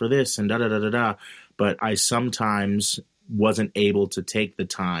practice for this and da-da-da-da-da. But I sometimes wasn't able to take the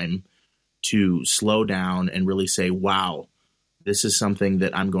time to slow down and really say, wow, this is something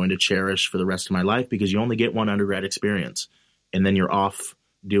that I'm going to cherish for the rest of my life, because you only get one undergrad experience and then you're off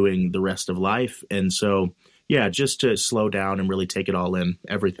doing the rest of life. And so, yeah, just to slow down and really take it all in,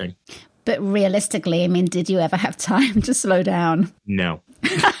 everything. But realistically, I mean, did you ever have time to slow down? No.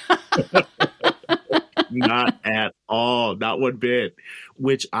 Not at all. Not one bit,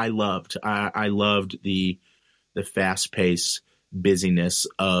 which I loved. I loved the fast-paced busyness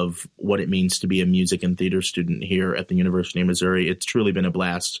of what it means to be a music and theater student here at the University of Missouri. It's truly been a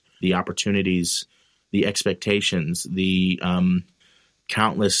blast. The opportunities, the expectations, the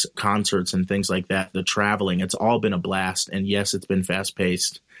countless concerts and things like that, the traveling, it's all been a blast. And yes, it's been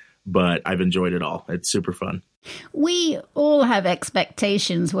fast-paced, but I've enjoyed it all. It's super fun. We all have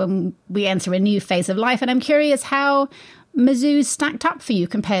expectations when we enter a new phase of life, and I'm curious how Mizzou stacked up for you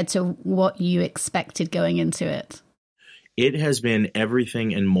compared to what you expected going into it. It has been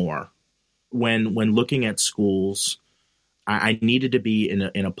everything and more. When looking at schools, I needed to be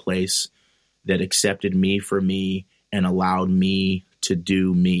in a place that accepted me for me and allowed me to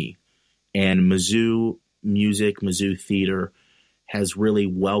do me. And Mizzou Music, Mizzou Theater has really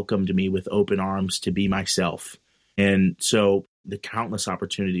welcomed me with open arms to be myself. And so the countless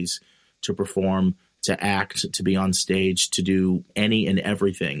opportunities to perform, to act, to be on stage, to do any and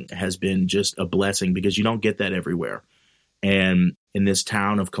everything has been just a blessing, because you don't get that everywhere. And in this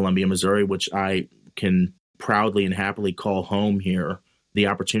town of Columbia, Missouri, which I can proudly and happily call home here, the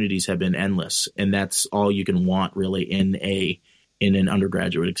opportunities have been endless. And that's all you can want, really, in an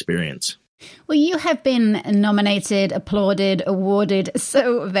undergraduate experience. Well, you have been nominated, applauded, awarded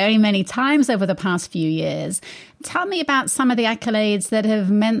so very many times over the past few years. Tell me about some of the accolades that have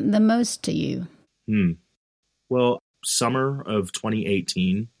meant the most to you. Well, summer of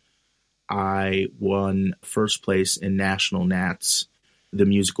 2018, I won first place in National Nats, the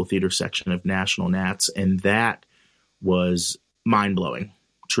musical theater section of National Nats. And that was mind-blowing,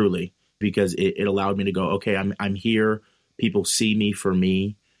 truly, because it allowed me to go, okay, I'm here. People see me for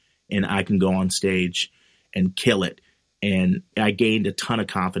me, and I can go on stage and kill it. And I gained a ton of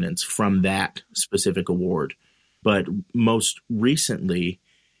confidence from that specific award. But most recently,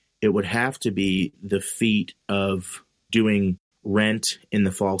 it would have to be the feat of doing Rent in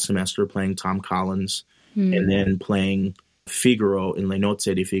the fall semester, playing Tom Collins, and then playing Figaro in Le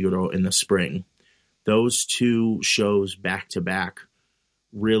Nozze di Figaro in the spring. Those two shows back to back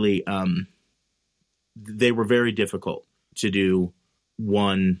really they were very difficult to do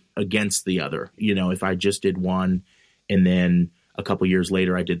one against the other. You know, if I just did one and then a couple years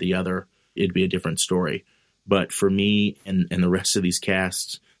later I did the other, it'd be a different story. But for me and the rest of these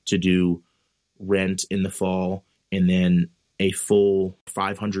casts to do Rent in the fall and then a full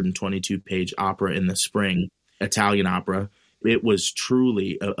 522-page opera in the spring, Italian opera, it was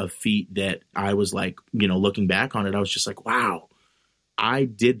truly a feat that I was like, you know, looking back on it, I was just like, wow, I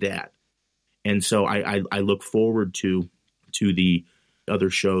did that. And so I look forward to the other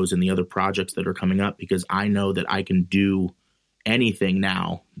shows and the other projects that are coming up, because I know that I can do anything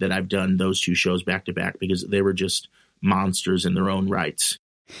now that I've done those two shows back to back, because they were just monsters in their own rights.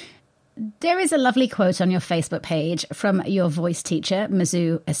 There is a lovely quote on your Facebook page from your voice teacher,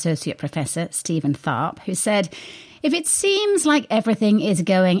 Mizzou Associate Professor Stephen Tharp, who said, "If it seems like everything is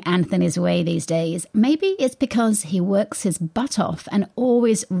going Anthony's way these days, maybe it's because he works his butt off and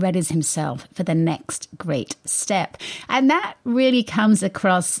always readies himself for the next great step." And that really comes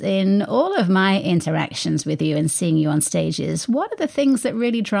across in all of my interactions with you and seeing you on stages. What are the things that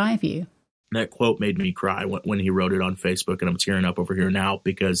really drive you? That quote made me cry when he wrote it on Facebook, and I'm tearing up over here now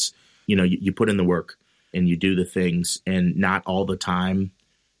because, you know, you put in the work and you do the things, and not all the time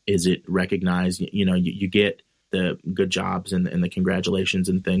is it recognized. You know, you get the good jobs and the congratulations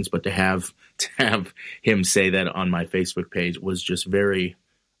and things, but to have him say that on my Facebook page was just very,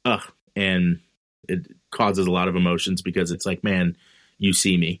 and it causes a lot of emotions, because it's like, man, you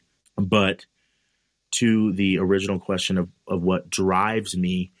see me. But to the original question of what drives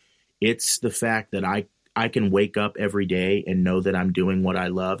me, it's the fact that I can wake up every day and know that I'm doing what I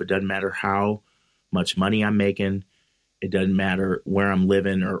love. It doesn't matter how much money I'm making. It doesn't matter where I'm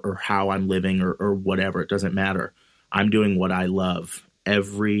living or how I'm living or whatever. It doesn't matter. I'm doing what I love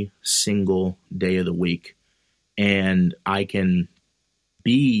every single day of the week. And I can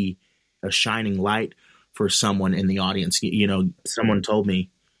be a shining light for someone in the audience. You know, someone told me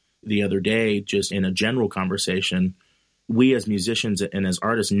the other day, just in a general conversation, we as musicians and as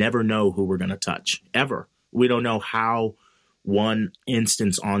artists never know who we're going to touch, ever. We don't know how one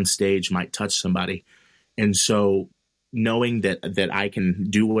instance on stage might touch somebody. And so knowing that I can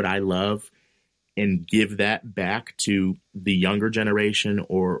do what I love and give that back to the younger generation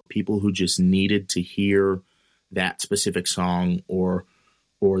or people who just needed to hear that specific song or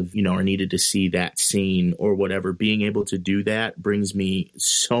you know, or needed to see that scene or whatever, being able to do that brings me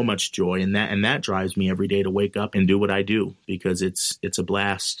so much joy, and that drives me every day to wake up and do what I do, because it's a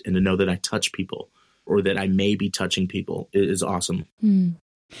blast, and to know that I touch people or that I may be touching people is awesome.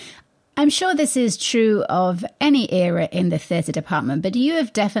 I'm sure this is true of any era in the theatre department, but you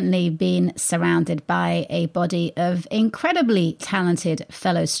have definitely been surrounded by a body of incredibly talented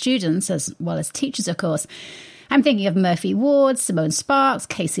fellow students, as well as teachers, of course. I'm thinking of Murphy Ward, Simone Sparks,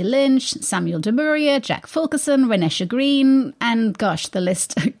 Casey Lynch, Samuel DeMuria, Jack Fulkerson, Renesha Green, and gosh, the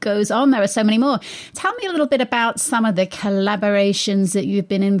list goes on. There are so many more. Tell me a little bit about some of the collaborations that you've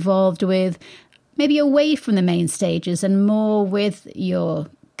been involved with, maybe away from the main stages and more with your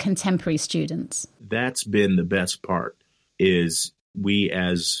contemporary students. That's been the best part, is we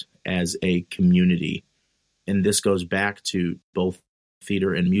as a community, and this goes back to both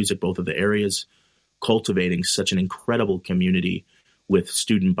theater and music, both of the areas, cultivating such an incredible community with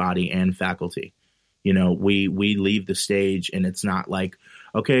student body and faculty. You know, we leave the stage and it's not like,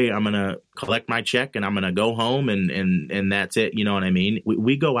 okay, I'm going to collect my check and I'm going to go home and that's it. You know what I mean?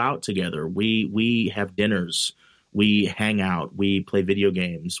 We go out together. We have dinners. We hang out. We play video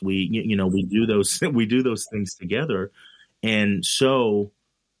games. We do those things together. And so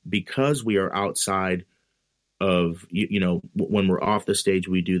because we are outside of, you know, when we're off the stage,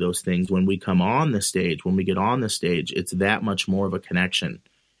 we do those things. When we come on the stage, when we get on the stage, it's that much more of a connection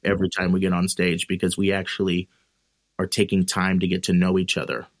every time we get on stage, because we actually are taking time to get to know each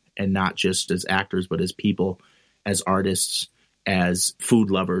other, and not just as actors, but as people, as artists, as food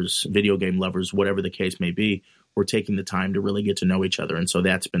lovers, video game lovers, whatever the case may be. We're taking the time to really get to know each other. And so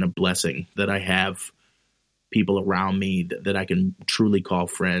that's been a blessing, that I have people around me that I can truly call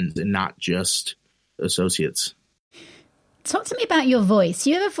friends and not just associates. Talk to me about your voice.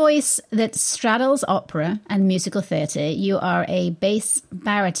 You have a voice that straddles opera and musical theatre. You are a bass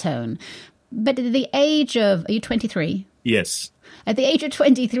baritone. But at the age of, are you 23? Yes. At the age of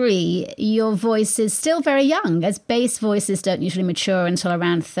 23, your voice is still very young, as bass voices don't usually mature until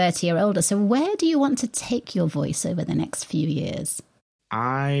around 30 or older. So where do you want to take your voice over the next few years?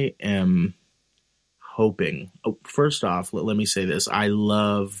 I am hoping, first off, let me say this. I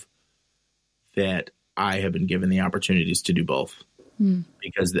love that I have been given the opportunities to do both,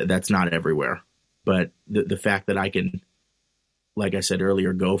 because that's not everywhere. But the fact that I can, like I said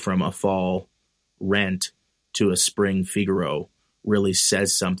earlier, go from a fall Rent to a Spring Figaro really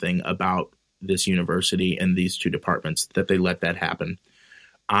says something about this university and these two departments that they let that happen.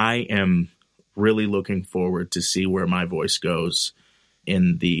 I am really looking forward to see where my voice goes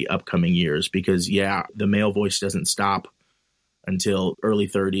in the upcoming years because, yeah, the male voice doesn't stop until early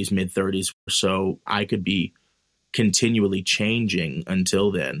 30s, mid 30s. So I could be continually changing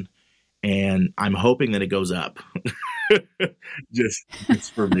until then. And I'm hoping that it goes up just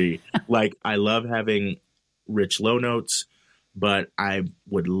for me. Like, I love having rich low notes, but I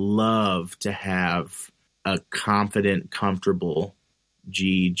would love to have a confident, comfortable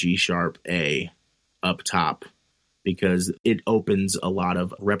G sharp, A up top because it opens a lot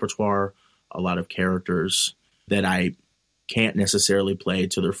of repertoire, a lot of characters that I can't necessarily play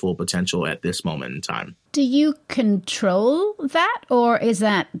to their full potential at this moment in time. Do you control that, or is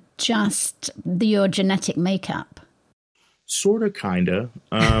that just your genetic makeup? Sort of, kind of.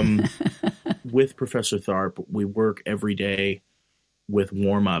 With Professor Tharp, we work every day with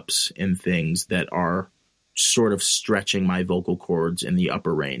warm-ups and things that are sort of stretching my vocal cords in the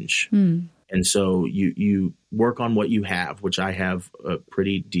upper range. And so you work on what you have, which I have a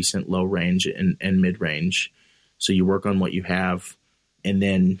pretty decent low range and mid-range. So you work on what you have, and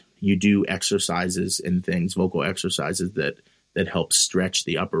then you do exercises and things, vocal exercises that help stretch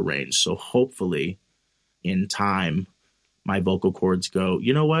the upper range. So hopefully in time, my vocal cords go,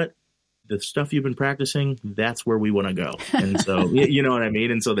 you know what? The stuff you've been practicing, that's where we want to go. And so, you know what I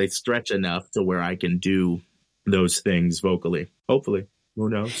mean? And so they stretch enough to where I can do those things vocally. Hopefully. Who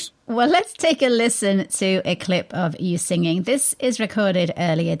knows? Well, let's take a listen to a clip of you singing. This is recorded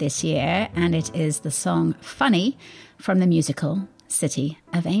earlier this year, and it is the song Funny from the musical City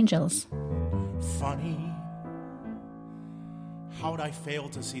of Angels. Funny, how'd I fail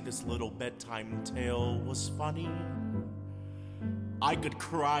to see this little bedtime tale was funny? I could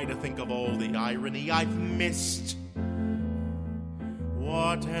cry to think of all the irony I've missed.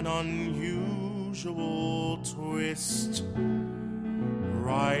 What an unusual twist.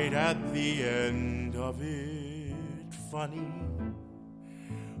 Right at the end of it, funny.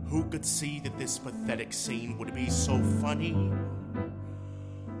 Who could see that this pathetic scene would be so funny?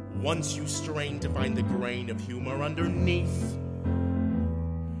 Once you strain to find the grain of humor underneath,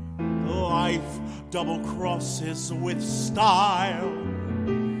 life double crosses with style,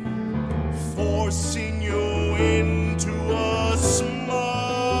 forcing you into a smile,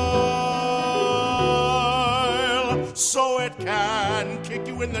 so it can kick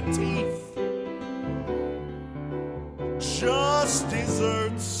you in the teeth. Just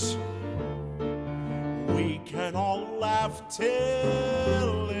desserts, we can all laugh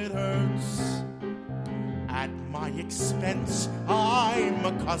till it hurts. At my expense, I'm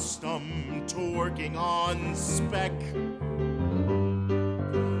accustomed to working on spec.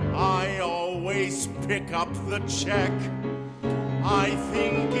 I always pick up the check. I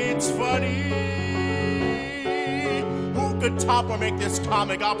think it's funny. Who could top or make this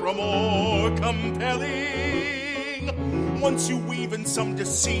comic opera more compelling? Once you weave in some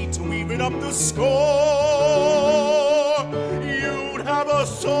deceit to even up the score, you'd have a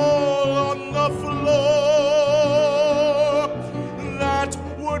soul on the floor that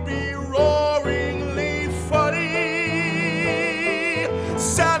would be roaringly funny.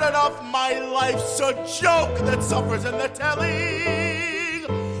 Sad enough, my life's a joke that suffers in the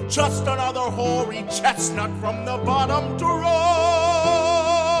telling. Just another hoary chestnut from the bottom drawer.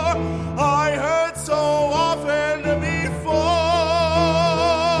 I heard so often before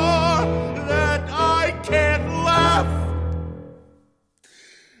that I can't laugh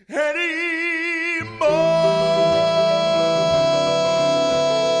anymore.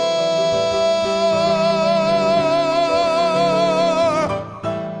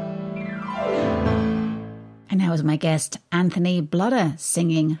 And that was my guest, Anthony Blodder,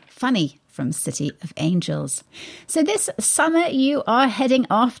 singing Funny from City of Angels. So this summer, you are heading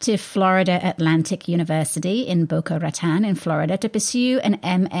off to Florida Atlantic University in Boca Raton in Florida to pursue an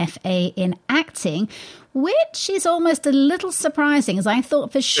MFA in acting, which is almost a little surprising, as I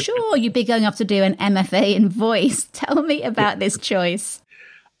thought for sure you'd be going off to do an MFA in voice. Tell me about this choice.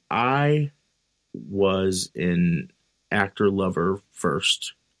 I was an actor lover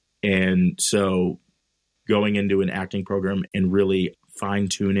first. And so going into an acting program and really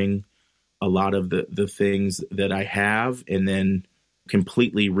fine-tuning a lot of the things that I have, and then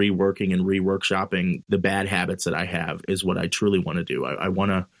completely reworking and reworkshopping the bad habits that I have is what I truly want to do. I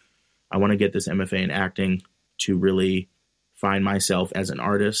want to get this MFA in acting to really find myself as an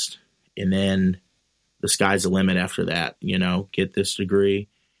artist, and then the sky's the limit after that. You know, get this degree,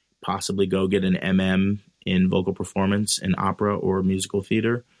 possibly go get an MM in vocal performance in opera or musical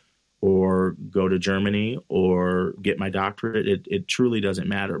theater, or go to Germany or get my doctorate. It truly doesn't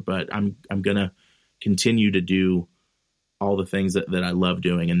matter, but I'm going to continue to do all the things that I love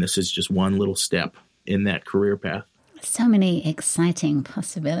doing. And this is just one little step in that career path. So many exciting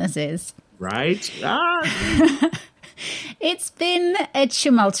possibilities. Right? It's been a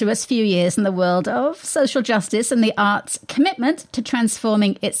tumultuous few years in the world of social justice and the arts' commitment to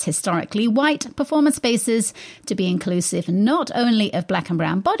transforming its historically white performance spaces to be inclusive not only of black and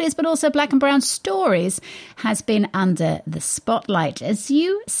brown bodies, but also black and brown stories has been under the spotlight. As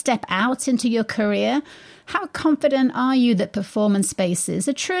you step out into your career, how confident are you that performance spaces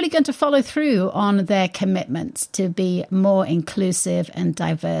are truly going to follow through on their commitments to be more inclusive and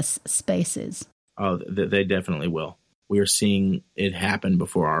diverse spaces? Oh, they definitely will. We are seeing it happen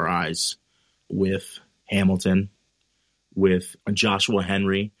before our eyes with Hamilton, with Joshua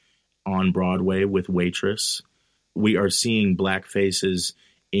Henry on Broadway, with Waitress. We are seeing black faces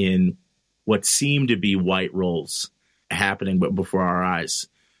in what seem to be white roles happening but before our eyes.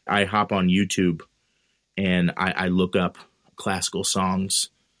 I hop on YouTube and I look up classical songs,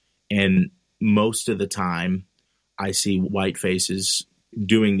 and most of the time I see white faces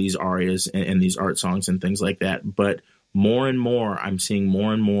doing these arias and these art songs and things like that. But more and more, I'm seeing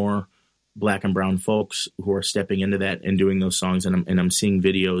more and more black and brown folks who are stepping into that and doing those songs. And I'm seeing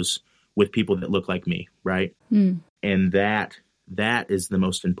videos with people that look like me, right? Mm. And that is the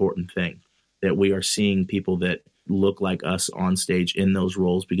most important thing, that we are seeing people that look like us on stage in those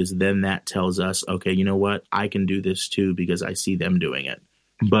roles, because then that tells us, okay, you know what? I can do this too because I see them doing it.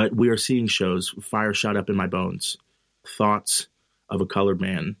 But we are seeing shows, Fire Shot Up in My Bones, Thoughts of a Colored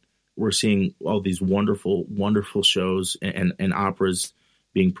Man. We're seeing all these wonderful, wonderful shows and operas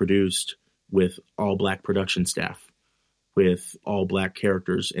being produced with all black production staff, with all black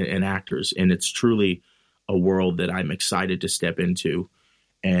characters and actors. And it's truly a world that I'm excited to step into,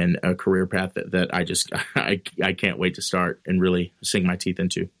 and a career path that I can't wait to start and really sink my teeth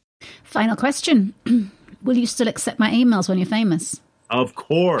into. Final question. Will you still accept my emails when you're famous? Of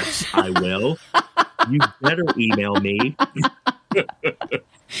course I will. You better email me.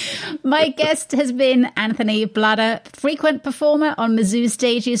 My guest has been Anthony Bludder, frequent performer on Mizzou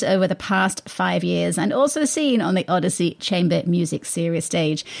stages over the past 5 years and also seen on the Odyssey Chamber Music Series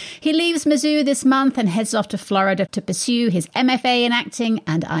stage. He leaves Mizzou this month and heads off to Florida to pursue his MFA in acting,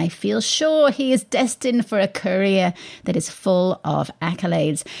 and I feel sure he is destined for a career that is full of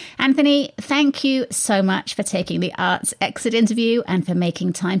accolades. Anthony, thank you so much for taking the Arts Exit interview and for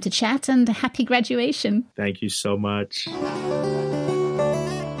making time to chat, and happy graduation. Thank you so much.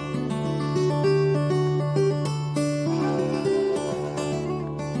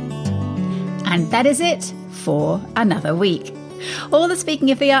 And that is it for another week. All the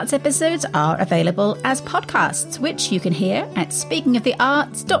Speaking of the Arts episodes are available as podcasts, which you can hear at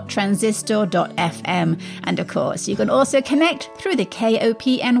speakingofthearts.transistor.fm. And of course, you can also connect through the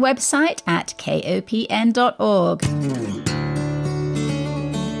KOPN website at kopn.org.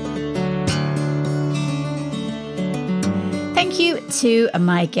 Thank you to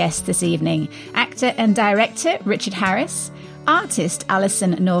my guest this evening, actor and director Richard Harris, artist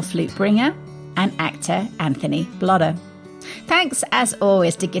Alison Norflute-Bringer, and actor Anthony Bludder. Thanks, as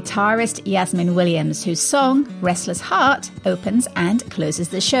always, to guitarist Yasmin Williams, whose song, Restless Heart, opens and closes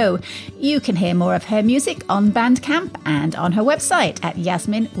the show. You can hear more of her music on Bandcamp and on her website at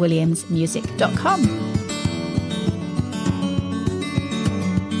yasminwilliamsmusic.com.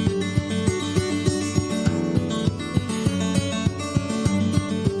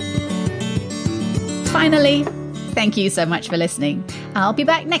 Finally, thank you so much for listening. I'll be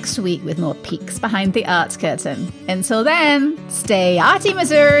back next week with more peeks behind the arts curtain. Until then, stay arty,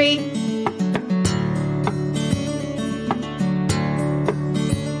 Missouri!